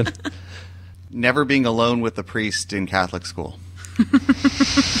no reason. Never being alone with the priest in Catholic school.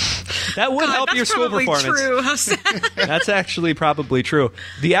 That would help that's your school probably performance. true. How sad. That's actually probably true.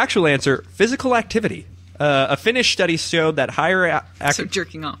 The actual answer, physical activity. A Finnish study showed that So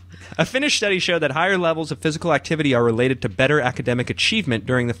jerking off. A Finnish study showed that higher levels of physical activity are related to better academic achievement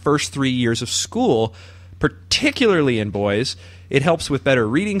during the first 3 years of school, particularly in boys. It helps with better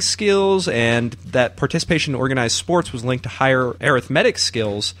reading skills, and that participation in organized sports was linked to higher arithmetic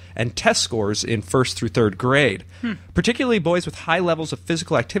skills and test scores in 1st through 3rd grade. Particularly boys with high levels of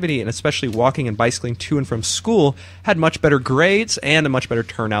physical activity, and especially walking and bicycling to and from school, had much better grades and a much better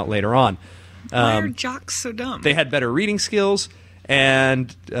turnout later on. Why are jocks so dumb? They had better reading skills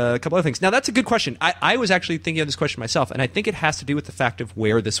and a couple other things. Now, that's a good question. I was actually thinking of this question myself, and I think it has to do with the fact of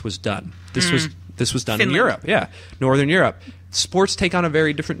where this was done. This was done Finland. in Europe, yeah, Northern Europe. Sports take on a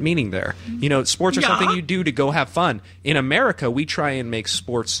very different meaning there. Sports are something you do to go have fun. In America, we try and make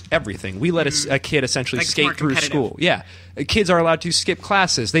sports everything. We let a kid essentially Like it's more skate through competitive. school. Yeah. Kids are allowed to skip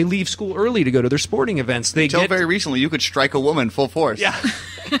classes. They leave school early to go to their sporting events. Until very recently, you could strike a woman full force. Yeah.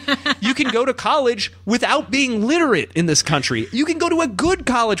 You can go to college without being literate in this country. You can go to a good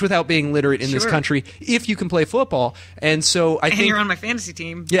college without being literate in this Sure. country if you can play football. And so I and think you're on my fantasy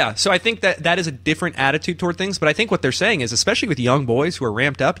team. yeah, so I think that is a different attitude toward things, but I think what they're saying is, especially with young boys who are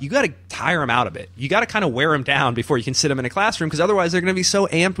ramped up, you got to tire them out a bit. You got to kind of wear them down before you can sit them in a classroom, because otherwise they're going to be so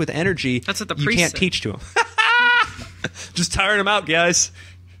amped with energy That's what the you priest can't said. teach to them. Just tiring them out, guys.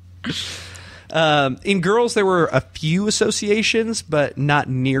 In girls, there were a few associations, but not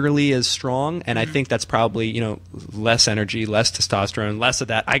nearly as strong. And I think that's probably, less energy, less testosterone, less of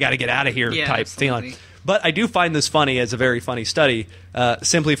that I got to get out of here type feeling. But I do find this funny as a very funny study,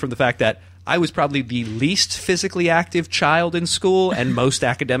 simply from the fact that I was probably the least physically active child in school and most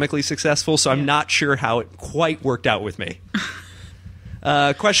academically successful, so I'm not sure how it quite worked out with me.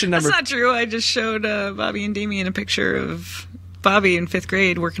 Question number... That's not true. I just showed Bobby and Damien a picture of Bobby in 5th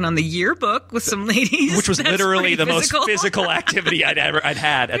grade working on the yearbook with some ladies. Which was literally the most physical activity I'd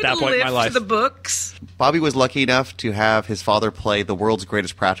had at that point in my life. The books. Bobby was lucky enough to have his father play the world's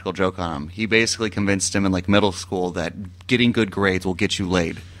greatest practical joke on him. He basically convinced him in middle school that getting good grades will get you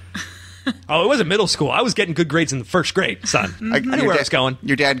laid. Oh, it wasn't middle school. I was getting good grades in the 1st grade, son. I knew where I was going.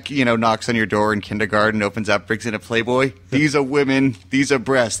 Your dad, knocks on your door in kindergarten, opens up, brings in a Playboy. These are women. These are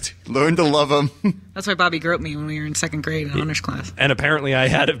breasts. Learn to love them. That's why Bobby groped me when we were in 2nd grade in honors class. And apparently I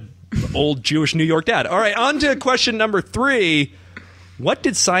had an old Jewish New York dad. All right, on to question number 3. What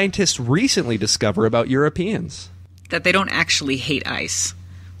did scientists recently discover about Europeans? That they don't actually hate ice.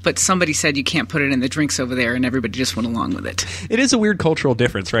 But somebody said you can't put it in the drinks over there, and everybody just went along with it. It is a weird cultural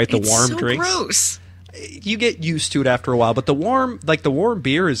difference, right? The warm so drinks. Gross. You get used to it after a while, but the warm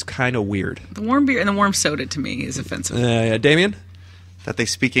beer is kind of weird. The warm beer and the warm soda to me is offensive. Yeah, Damien? That they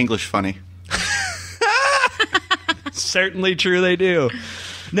speak English funny. Certainly true, they do.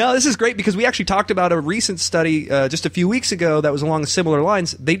 No, this is great because we actually talked about a recent study just a few weeks ago that was along similar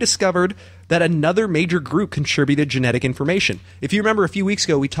lines. They discovered that another major group contributed genetic information. If you remember a few weeks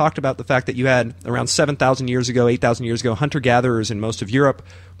ago, we talked about the fact that you had around 7,000 years ago, 8,000 years ago, hunter-gatherers in most of Europe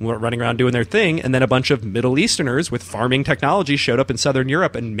running around doing their thing, and then a bunch of Middle Easterners with farming technology showed up in southern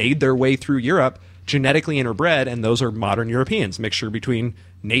Europe and made their way through Europe, genetically interbred, and those are modern Europeans, mixture between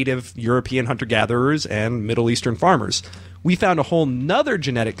native European hunter-gatherers and Middle Eastern farmers. We found a whole nother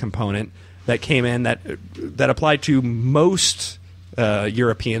genetic component that came in that applied to most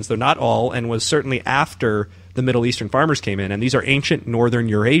Europeans, though not all, and was certainly after the Middle Eastern farmers came in. And these are ancient northern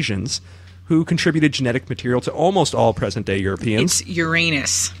Eurasians who contributed genetic material to almost all present-day Europeans. It's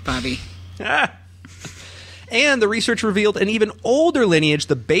Uranus, Bobby. And the research revealed an even older lineage,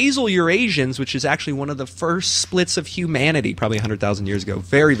 the basal Eurasians, which is actually one of the first splits of humanity, probably 100,000 years ago.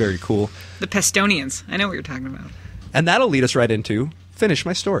 Very, very cool. The Pestonians. I know what you're talking about. And that'll lead us right into Finish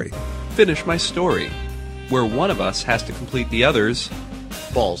My Story. Finish My Story, where one of us has to complete the other's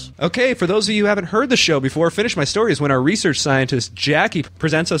balls. Okay, for those of you who haven't heard the show before, Finish My Story is when our research scientist Jackie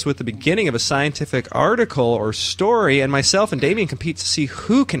presents us with the beginning of a scientific article or story, and myself and Damien compete to see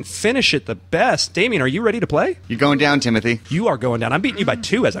who can finish it the best. Damien, are you ready to play? You're going down, Timothy. You are going down. I'm beating you by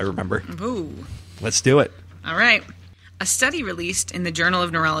 2, as I remember. Ooh. Let's do it. All right. A study released in the Journal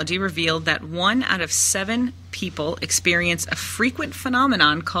of Neurology revealed that 1 out of 7 people experience a frequent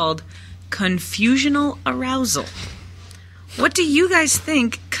phenomenon called confusional arousal. What do you guys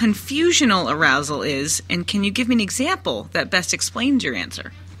think confusional arousal is, and can you give me an example that best explains your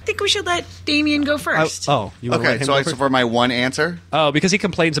answer? I think we should let Damien go first. You want to let Okay, him so go so first? for my one answer, Oh, because he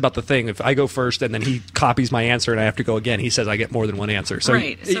complains about the thing. If I go first and then he copies my answer and I have to go again, he says I get more than one answer. So,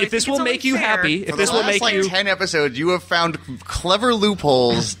 Right. So I if this think will it's make you only fair. happy, for if this the will last make you 10 episodes, you have found clever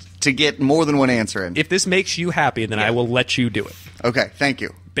loopholes to get more than one answer in. if this makes you happy, then I will let you do it. Okay, thank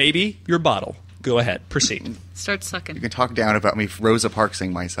you. Baby, your bottle. Go ahead. Proceed. Start sucking. You can talk down about me Rosa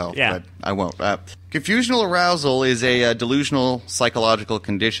Parksing myself, Yeah. but I won't. Confusional arousal is a delusional psychological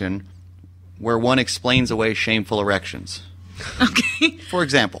condition where one explains away shameful erections. Okay. For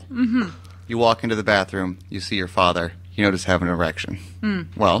example, you walk into the bathroom, you see your father, you notice having an erection.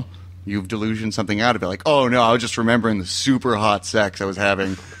 Well, you've delusioned something out of it, like, oh no, I was just remembering the super hot sex I was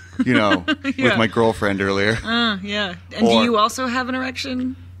having, with my girlfriend earlier. Yeah. And do Or- you also have an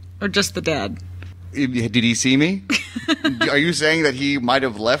erection? Or just the dad? Did he see me? Are you saying that he might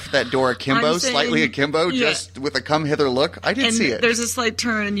have left that door akimbo, I'm saying- slightly akimbo, yeah. just with a come hither look? I did And see it. there's a slight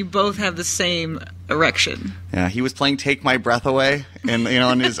turn, and you both have the same erection. Yeah, he was playing "Take My Breath Away" and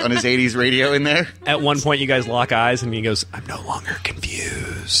on his 80s radio in there. At one point, you guys lock eyes, and he goes, "I'm no longer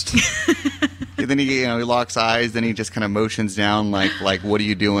confused." And then he locks eyes. Then he just kind of motions down, like what are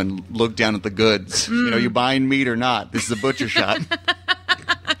you doing? Look down at the goods. You buying meat or not? This is a butcher shop.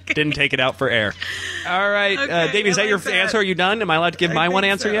 Didn't take it out for air. All right, Okay, Davey, is I that your like that. answer? Are you done? Am I allowed to give my one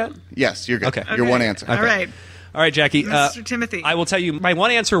think answer so. yet? Yes, you're good. Okay. Your Okay. one answer. All right. All right, Jackie. Mr. Timothy. I will tell you, my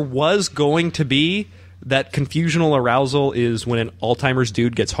one answer was going to be that confusional arousal is when an Alzheimer's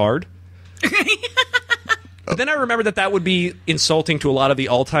dude gets hard. But then I remembered that would be insulting to a lot of the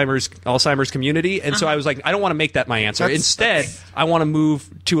Alzheimer's community, and so I was like, I don't want to make that my answer. Instead, I want to move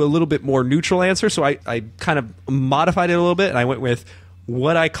to a little bit more neutral answer, so I kind of modified it a little bit, and I went with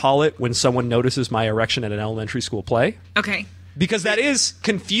what I call it when someone notices my erection at an elementary school play. Okay. Because that is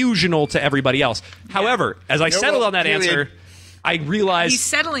confusional to everybody else. However, as I settled on that answer, I realized... He's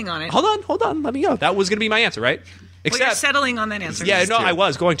settling on it. Hold on, let me go. That was going to be my answer, right? Well, you're settling on that answer. Yeah, no, I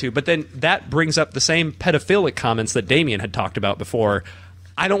was going to. But then that brings up the same pedophilic comments that Damien had talked about before.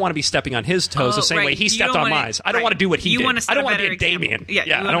 I don't want to be stepping on his toes the same way he stepped on mine. I don't want to do what he did. I don't want to be a Damien.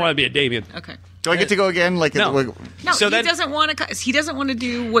 Yeah, I don't want to be a Damien. Okay. Do I get to go again? Like no. No, so he doesn't want to. He doesn't want to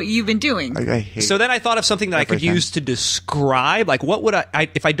do what you've been doing. I hate so then I thought of something that I could use to describe. Like, what would I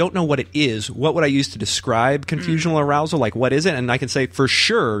if I don't know what it is? What would I use to describe confusional arousal? Like, what is it? And I can say for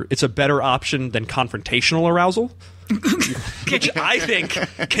sure it's a better option than confrontational arousal. Which I think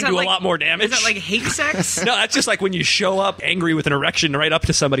can do a lot more damage. Is that like hate sex? No, that's just like when you show up angry with an erection right up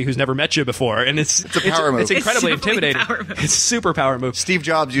to somebody who's never met you before, and it's a power move. It's incredibly intimidating. It's super power move. Steve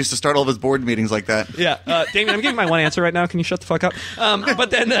Jobs used to start all of his board meetings like that. Yeah, Damien, I'm giving my one answer right now. Can you shut the fuck up?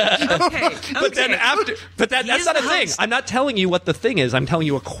 But then that's not a thing. I'm not telling you what the thing is. I'm telling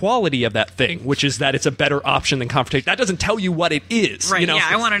you a quality of that thing, which is that it's a better option than confrontation. That doesn't tell you what it is. Right? You know? Yeah,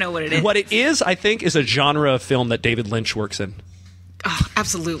 I want to know what it is. What it is, I think, is a genre of film that David Lynch works in. Oh,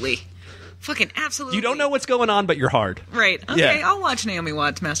 absolutely. Fucking absolutely. You don't know what's going on, but you're hard. Right. Okay, Yeah. I'll watch Naomi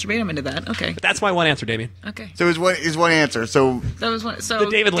Watts masturbate. I'm into that. Okay. But that's my one answer, Damien. Okay. So his one answer. So That was one. So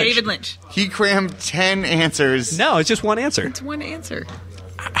The David Lynch. David Lynch. he crammed 10 answers. No, it's just one answer. It's one answer.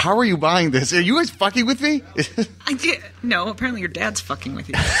 How are you buying this? Are you guys fucking with me? I did. No, apparently your dad's fucking with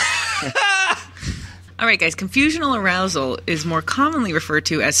you. All right, guys. Confusional arousal is more commonly referred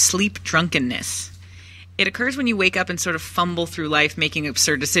to as sleep drunkenness. It occurs when you wake up and sort of fumble through life making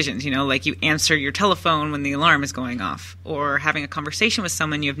absurd decisions, like you answer your telephone when the alarm is going off, or having a conversation with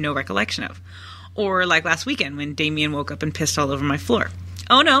someone you have no recollection of, or like last weekend when Damien woke up and pissed all over my floor.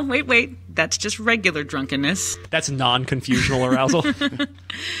 Oh no, wait, that's just regular drunkenness. That's non-confusional arousal.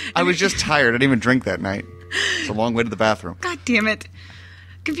 I was just tired. I didn't even drink that night. It's a long way to the bathroom. God damn it.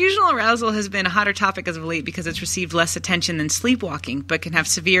 Confusional arousal has been a hotter topic as of late because it's received less attention than sleepwalking, but can have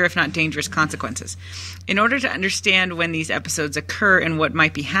severe, if not dangerous, consequences. In order to understand when these episodes occur and what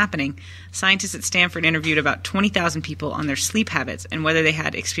might be happening, scientists at Stanford interviewed about 20,000 people on their sleep habits and whether they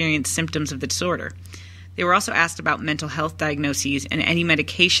had experienced symptoms of the disorder. They were also asked about mental health diagnoses and any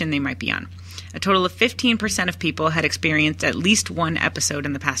medication they might be on. A total of 15% of people had experienced at least one episode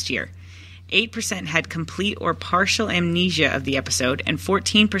in the past year. 8% had complete or partial amnesia of the episode, and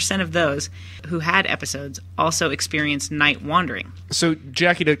 14% of those who had episodes also experienced night wandering. So,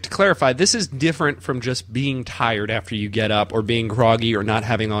 Jackie, to clarify, this is different from just being tired after you get up or being groggy or not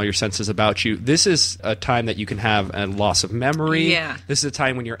having all your senses about you. This is a time that you can have a loss of memory. Yeah. This is a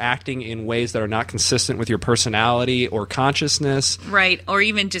time when you're acting in ways that are not consistent with your personality or consciousness. Right, or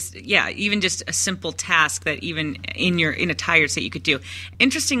even just a simple task that even in a tired state you could do.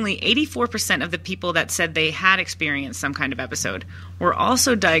 Interestingly, 84% of the people that said they had experienced some kind of episode were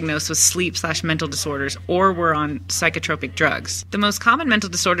also diagnosed with sleep/mental disorders or were on psychotropic drugs. The most common mental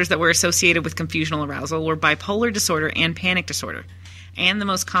disorders that were associated with confusional arousal were bipolar disorder and panic disorder. And the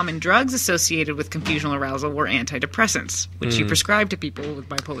most common drugs associated with confusional arousal were antidepressants, which you prescribe to people with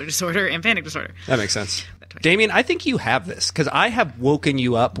bipolar disorder and panic disorder. That makes sense. Damien, I think you have this, because I have woken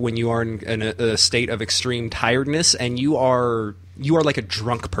you up when you are in a state of extreme tiredness, and you are like a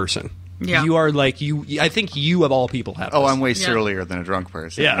drunk person. Yeah. You are like I think you of all people have this. Oh, I'm way surlier than a drunk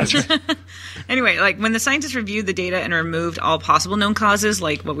person. Yeah. Anyway, like when the scientists reviewed the data and removed all possible known causes,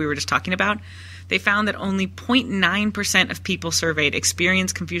 like what we were just talking about, they found that only 0.9% of people surveyed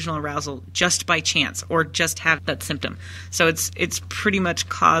experience confusional arousal just by chance or just have that symptom. So it's pretty much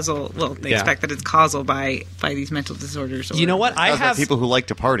causal. Well, they expect that it's causal by these mental disorders. You know what? I have people who like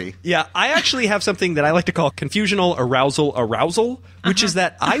to party. Yeah, I actually have something that I like to call confusional arousal, which is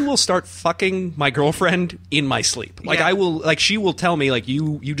that I will start fucking my girlfriend in my sleep. Like I will, like she will tell me, like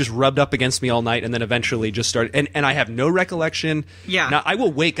you just rubbed up against me all night, and then eventually just started, and I have no recollection. Yeah. Now I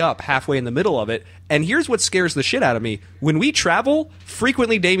will wake up halfway in the middle of it, and here's what scares the shit out of me: when we travel,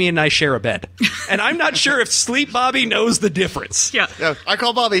 frequently Damien and I share a bed, and I'm not sure if Sleep Bobby knows the difference. Yeah. I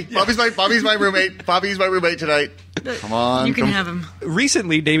call Bobby. Yeah. Bobby's my roommate. Bobby's my roommate tonight. Come on. You can have him.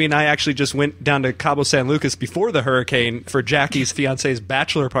 Recently, Damien and I actually just went down to Cabo San Lucas before the hurricane for Jackie's fiance's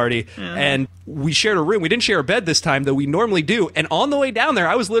bachelor party, and we shared a room. We didn't share a bed this time, though we normally do. And on the way down there,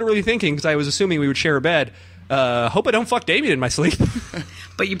 I was literally thinking, because I was assuming we would share a bed, hope I don't fuck Damien in my sleep.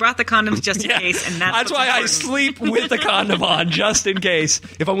 but you brought the condoms just in case, and that's why I sleep with the condom on, just in case.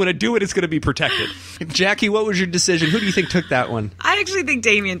 If I'm going to do it, it's going to be protected. Jackie, what was your decision? Who do you think took that one? I actually think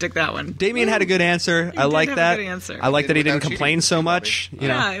Damien took that one. Damien had a good answer. I like that. A good answer. I like that he didn't complain so much. You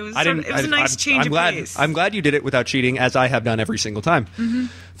know, it was a nice change of pace. I'm glad you did it without cheating, as I have done every single time. Mm-hmm.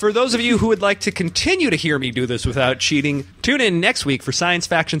 For those of you who would like to continue to hear me do this without cheating, tune in next week for Science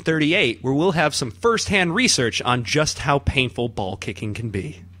Faction 38, where we'll have some first-hand research on just how painful ball kicking can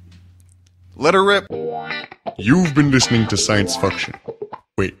be. Let her rip. You've been listening to Science Faction.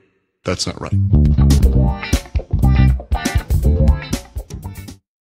 Wait, that's not right.